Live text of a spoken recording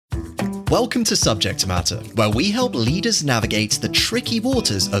Welcome to Subject Matter, where we help leaders navigate the tricky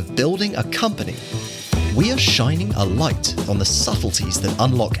waters of building a company. We are shining a light on the subtleties that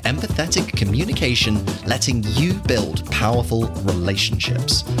unlock empathetic communication, letting you build powerful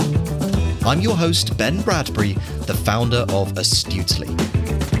relationships. I'm your host, Ben Bradbury, the founder of Astutely.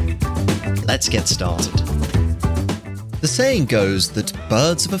 Let's get started. The saying goes that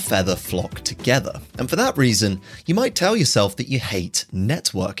birds of a feather flock together, and for that reason, you might tell yourself that you hate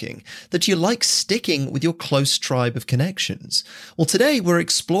networking, that you like sticking with your close tribe of connections. Well, today we're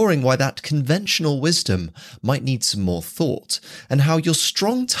exploring why that conventional wisdom might need some more thought, and how your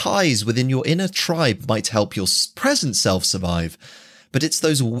strong ties within your inner tribe might help your present self survive. But it's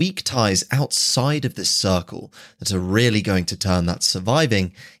those weak ties outside of this circle that are really going to turn that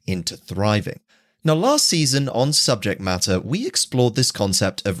surviving into thriving. Now, last season on Subject Matter, we explored this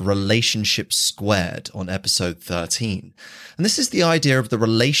concept of relationship squared on episode 13. And this is the idea of the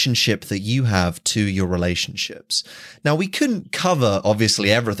relationship that you have to your relationships. Now, we couldn't cover, obviously,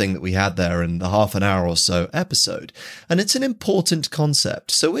 everything that we had there in the half an hour or so episode. And it's an important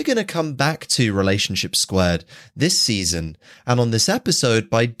concept. So we're going to come back to relationship squared this season and on this episode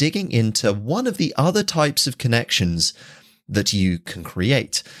by digging into one of the other types of connections that you can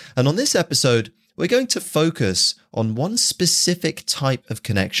create. And on this episode, we're going to focus on one specific type of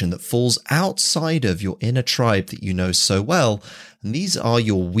connection that falls outside of your inner tribe that you know so well, and these are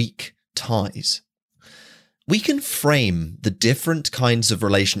your weak ties. We can frame the different kinds of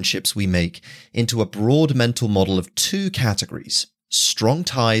relationships we make into a broad mental model of two categories: strong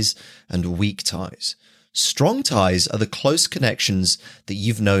ties and weak ties. Strong ties are the close connections that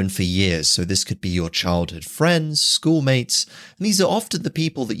you've known for years. So this could be your childhood friends, schoolmates, and these are often the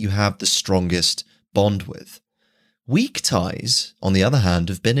people that you have the strongest bond with. Weak ties, on the other hand,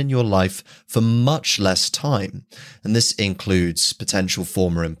 have been in your life for much less time. And this includes potential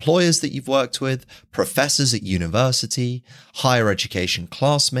former employers that you've worked with, professors at university, higher education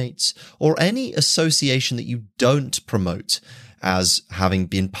classmates, or any association that you don't promote as having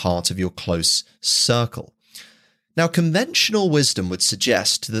been part of your close circle. Now, conventional wisdom would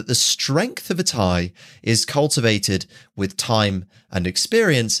suggest that the strength of a tie is cultivated with time and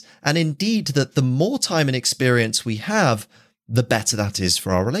experience, and indeed that the more time and experience we have, the better that is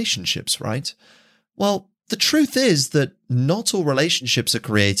for our relationships, right? Well, the truth is that not all relationships are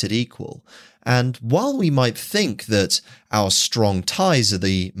created equal. And while we might think that our strong ties are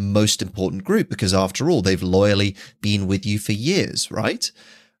the most important group, because after all, they've loyally been with you for years, right?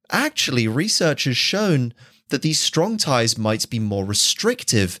 Actually, research has shown that these strong ties might be more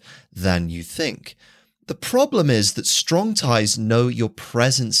restrictive than you think. The problem is that strong ties know your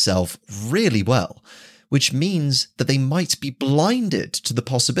present self really well, which means that they might be blinded to the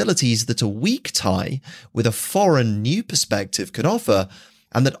possibilities that a weak tie with a foreign new perspective can offer,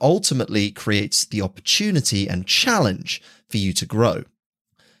 and that ultimately creates the opportunity and challenge for you to grow.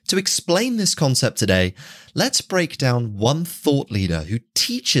 To explain this concept today, let's break down one thought leader who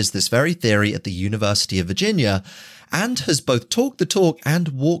teaches this very theory at the University of Virginia and has both talked the talk and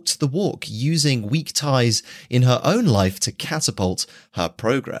walked the walk, using weak ties in her own life to catapult her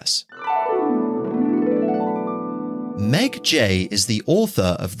progress. Meg Jay is the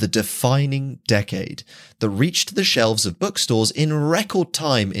author of The Defining Decade that reached the shelves of bookstores in record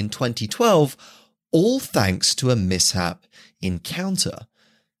time in 2012, all thanks to a mishap encounter.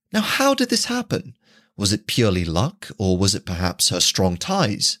 Now, how did this happen? Was it purely luck, or was it perhaps her strong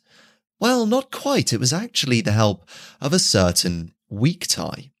ties? Well, not quite. It was actually the help of a certain weak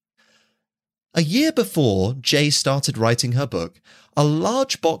tie. A year before Jay started writing her book, a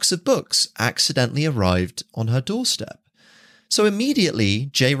large box of books accidentally arrived on her doorstep. So immediately,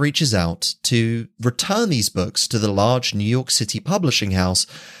 Jay reaches out to return these books to the large New York City publishing house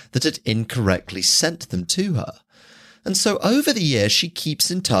that had incorrectly sent them to her. And so over the year, she keeps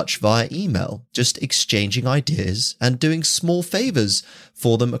in touch via email, just exchanging ideas and doing small favors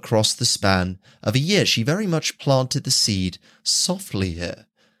for them across the span of a year. She very much planted the seed softly here.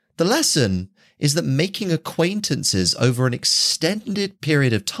 The lesson is that making acquaintances over an extended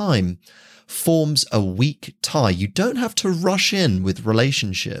period of time forms a weak tie. You don't have to rush in with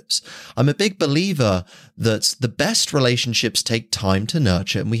relationships. I'm a big believer that the best relationships take time to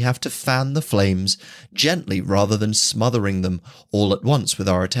nurture, and we have to fan the flames gently rather than smothering them all at once with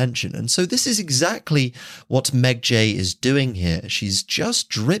our attention. And so this is exactly what Meg Jay is doing here. She's just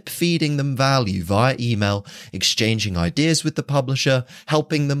drip feeding them value via email, exchanging ideas with the publisher,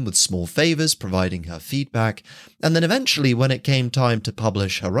 helping them with small favors, providing her feedback. And then eventually, when it came time to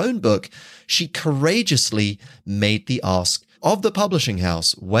publish her own book, she courageously made the ask of the publishing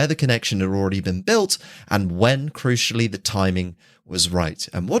house where the connection had already been built and when, crucially, the timing was right.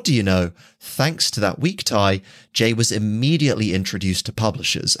 And what do you know? Thanks to that weak tie, Jay was immediately introduced to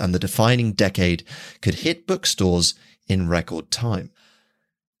publishers, and the defining decade could hit bookstores in record time.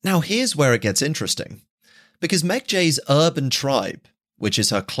 Now, here's where it gets interesting. Because Meg Jay's urban tribe, which is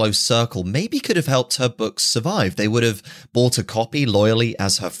her close circle, maybe could have helped her books survive. They would have bought a copy loyally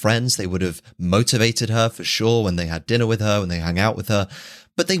as her friends. They would have motivated her for sure when they had dinner with her, when they hung out with her.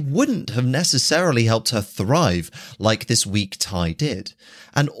 But they wouldn't have necessarily helped her thrive like this weak tie did.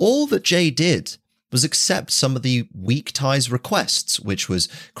 And all that Jay did was accept some of the weak tie's requests, which was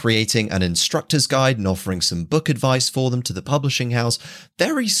creating an instructor's guide and offering some book advice for them to the publishing house.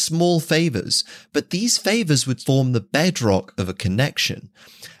 Very small favors, but these favors would form the bedrock of a connection.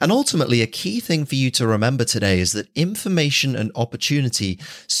 And ultimately, a key thing for you to remember today is that information and opportunity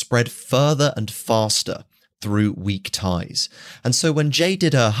spread further and faster through weak ties. And so when Jay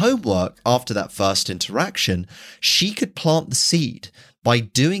did her homework after that first interaction, she could plant the seed by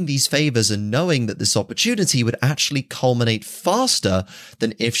doing these favors and knowing that this opportunity would actually culminate faster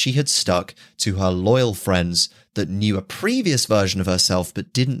than if she had stuck to her loyal friends that knew a previous version of herself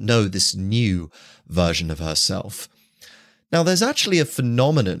but didn't know this new version of herself. Now, there's actually a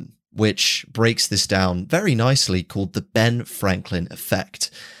phenomenon which breaks this down very nicely called the Ben Franklin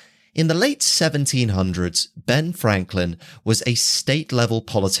effect. In the late 1700s, Ben Franklin was a state-level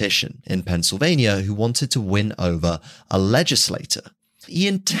politician in Pennsylvania who wanted to win over a legislator. He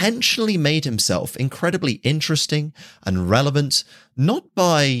intentionally made himself incredibly interesting and relevant, not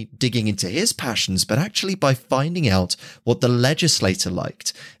by digging into his passions, but actually by finding out what the legislator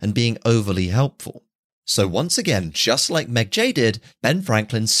liked and being overly helpful. So once again, just like Meg Jay did, Ben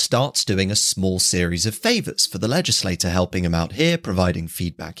Franklin starts doing a small series of favors for the legislator, helping him out here, providing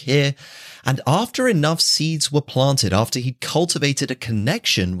feedback here. And after enough seeds were planted, after he'd cultivated a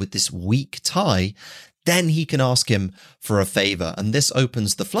connection with this weak tie, then he can ask him for a favor. And this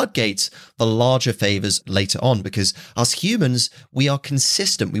opens the floodgates for larger favors later on, because as humans, we are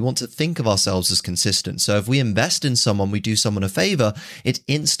consistent. We want to think of ourselves as consistent. So if we invest in someone, we do someone a favor, it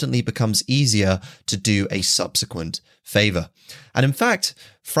instantly becomes easier to do a subsequent favor. And in fact,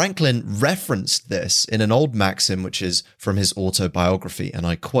 Franklin referenced this in an old maxim, which is from his autobiography, and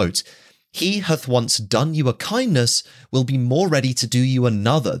I quote, "He hath once done you a kindness will be more ready to do you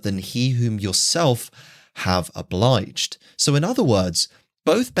another than he whom yourself have obliged." So in other words,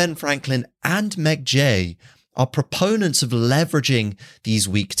 both Ben Franklin and Meg Jay are proponents of leveraging these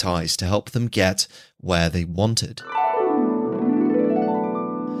weak ties to help them get where they wanted.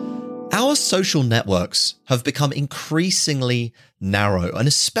 Our social networks have become increasingly narrow, and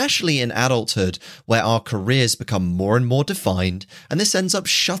especially in adulthood, where our careers become more and more defined, and this ends up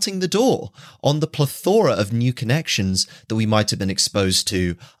shutting the door on the plethora of new connections that we might have been exposed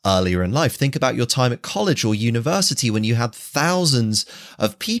to earlier in life. Think about your time at college or university when you had thousands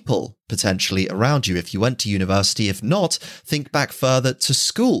of people potentially around you if you went to university. If not, think back further to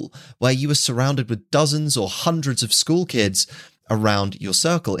school, where you were surrounded with dozens or hundreds of school kids around your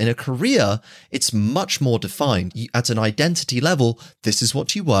circle. In a career, it's much more defined. At an identity level, this is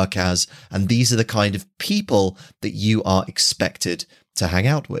what you work as, and these are the kind of people that you are expected to hang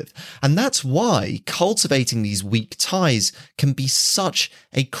out with. And that's why cultivating these weak ties can be such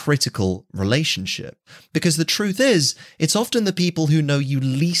a critical relationship. Because the truth is, it's often the people who know you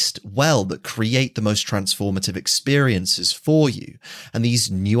least well that create the most transformative experiences for you. And these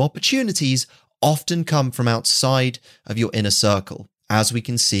new opportunities often come from outside of your inner circle, as we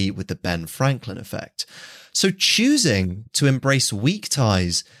can see with the Ben Franklin effect. So choosing to embrace weak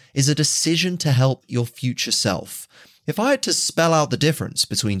ties is a decision to help your future self. If I had to spell out the difference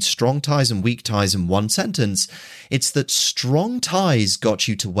between strong ties and weak ties in one sentence, it's that strong ties got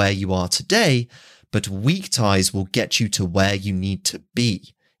you to where you are today, but weak ties will get you to where you need to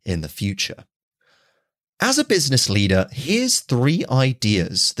be in the future. As a business leader, here's 3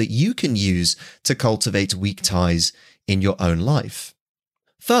 ideas that you can use to cultivate weak ties in your own life.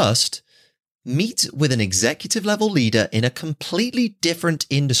 First, meet with an executive level leader in a completely different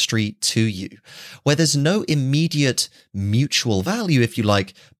industry to you, where there's no immediate mutual value, if you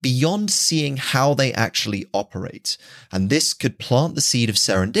like, beyond seeing how they actually operate. And this could plant the seed of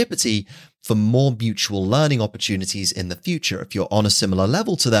serendipity for more mutual learning opportunities in the future. If you're on a similar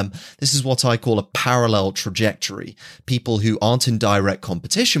level to them, this is what I call a parallel trajectory. People who aren't in direct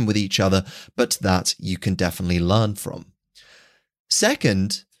competition with each other, but that you can definitely learn from.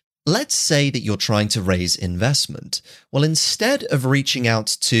 Second, Let's say that you're trying to raise investment. Well, instead of reaching out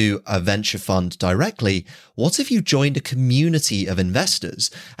to a venture fund directly, what if you joined a community of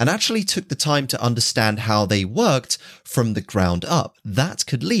investors and actually took the time to understand how they worked from the ground up? That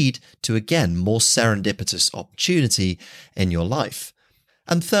could lead to, again, more serendipitous opportunity in your life.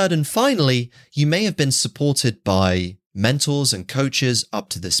 And third and finally, you may have been supported by mentors and coaches up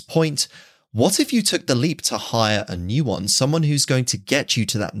to this point. What if you took the leap to hire a new one, someone who's going to get you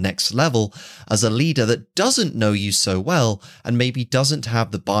to that next level as a leader that doesn't know you so well and maybe doesn't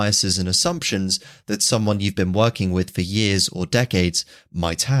have the biases and assumptions that someone you've been working with for years or decades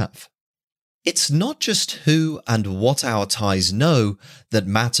might have? It's not just who and what our ties know that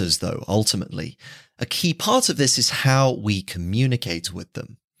matters, though, ultimately. A key part of this is how we communicate with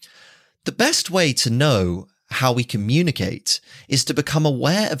them. The best way to know how we communicate is to become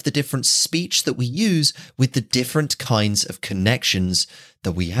aware of the different speech that we use with the different kinds of connections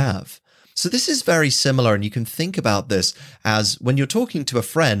that we have. So this is very similar, and you can think about this as when you're talking to a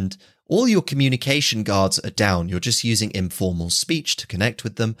friend, all your communication guards are down. You're just using informal speech to connect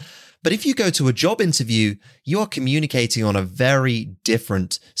with them. But if you go to a job interview, you are communicating on a very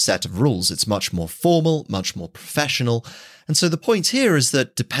different set of rules. It's much more formal, much more professional. And so the point here is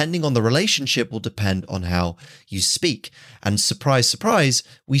that depending on the relationship will depend on how you speak. And surprise, surprise,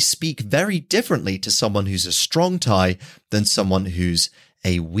 we speak very differently to someone who's a strong tie than someone who's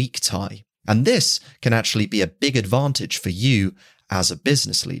a weak tie. And this can actually be a big advantage for you as a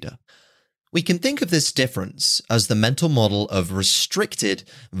business leader. We can think of this difference as the mental model of restricted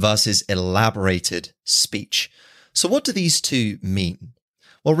versus elaborated speech. So what do these two mean?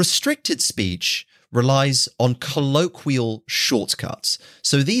 Well, restricted speech relies on colloquial shortcuts.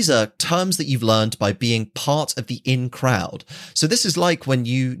 So these are terms that you've learned by being part of the in crowd. So this is like when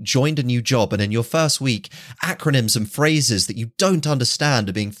you joined a new job and in your first week, acronyms and phrases that you don't understand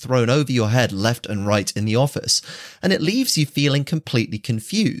are being thrown over your head left and right in the office. And it leaves you feeling completely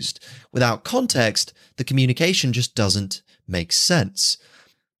confused. Without context, the communication just doesn't make sense.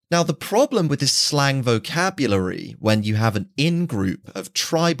 Now, the problem with this slang vocabulary when you have an in-group of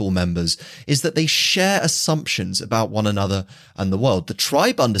tribal members is that they share assumptions about one another and the world. The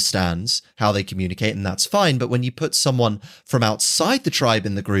tribe understands how they communicate, and that's fine, but when you put someone from outside the tribe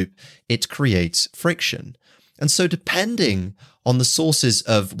in the group, it creates friction. And so depending on the sources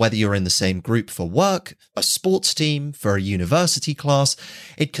of whether you're in the same group for work, a sports team, for a university class,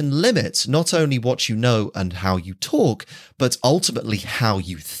 it can limit not only what you know and how you talk, but ultimately how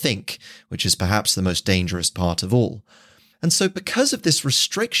you think, which is perhaps the most dangerous part of all. And so because of this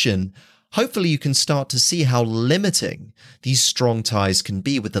restriction, hopefully you can start to see how limiting these strong ties can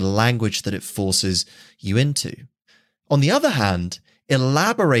be with the language that it forces you into. On the other hand,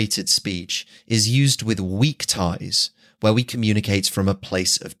 elaborated speech is used with weak ties, where we communicate from a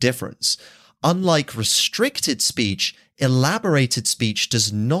place of difference. Unlike restricted speech, elaborated speech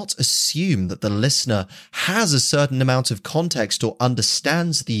does not assume that the listener has a certain amount of context or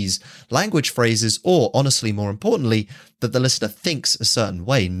understands these language phrases, or, honestly, more importantly, that the listener thinks a certain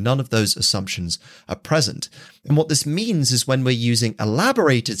way. None of those assumptions are present. And what this means is when we're using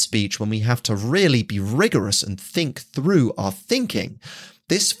elaborated speech, when we have to really be rigorous and think through our thinking,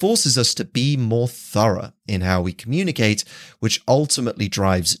 this forces us to be more thorough in how we communicate, which ultimately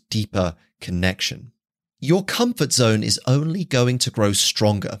drives deeper connection. Your comfort zone is only going to grow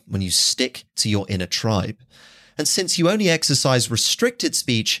stronger when you stick to your inner tribe. And since you only exercise restricted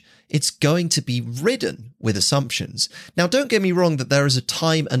speech, it's going to be ridden with assumptions. Now, don't get me wrong that there is a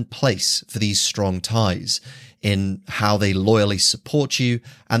time and place for these strong ties in how they loyally support you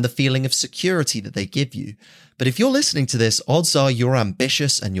and the feeling of security that they give you. But if you're listening to this, odds are you're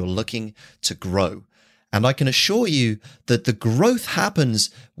ambitious and you're looking to grow. And I can assure you that the growth happens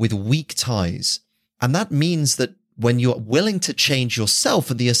with weak ties. And that means that when you're willing to change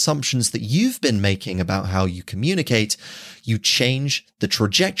yourself and the assumptions that you've been making about how you communicate, you change the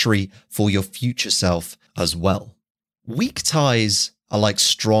trajectory for your future self as well. Weak ties are like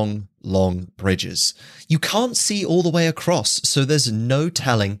strong, long bridges. You can't see all the way across, so there's no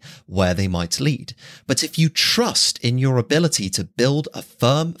telling where they might lead. But if you trust in your ability to build a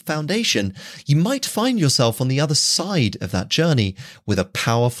firm foundation, you might find yourself on the other side of that journey with a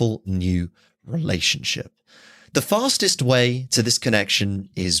powerful new relationship. The fastest way to this connection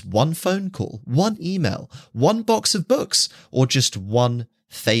is one phone call, one email, one box of books, or just one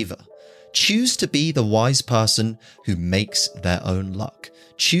favor. Choose to be the wise person who makes their own luck.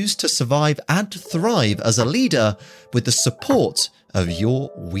 Choose to survive and thrive as a leader with the support of your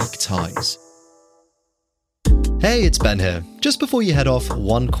weak ties. Hey, it's Ben here. Just before you head off,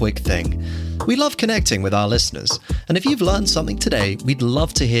 one quick thing. We love connecting with our listeners, and if you've learned something today, we'd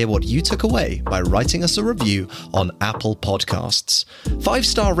love to hear what you took away by writing us a review on Apple Podcasts.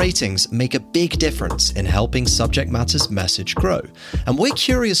 5-star ratings make a big difference in helping Subject Matter's message grow, and we're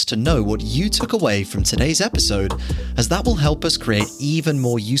curious to know what you took away from today's episode, as that will help us create even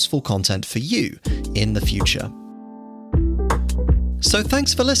more useful content for you in the future. So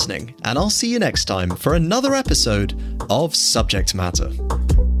thanks for listening, and I'll see you next time for another episode of Subject Matter.